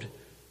absorbed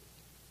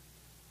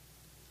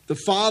the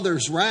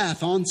Father's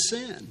wrath on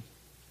sin.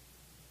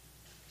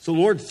 So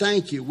Lord,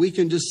 thank you. We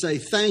can just say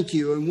thank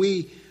you, and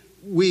we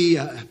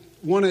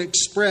want to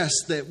express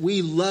that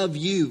we love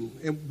you,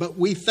 but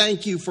we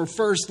thank you for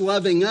first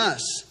loving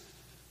us.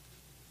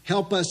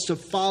 Help us to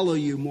follow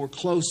you more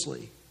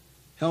closely.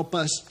 Help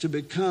us to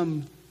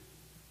become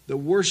the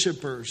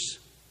worshipers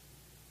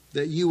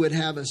that you would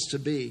have us to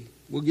be.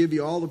 We'll give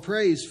you all the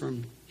praise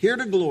from here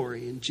to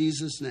glory. In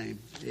Jesus' name,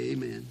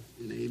 amen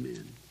and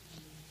amen.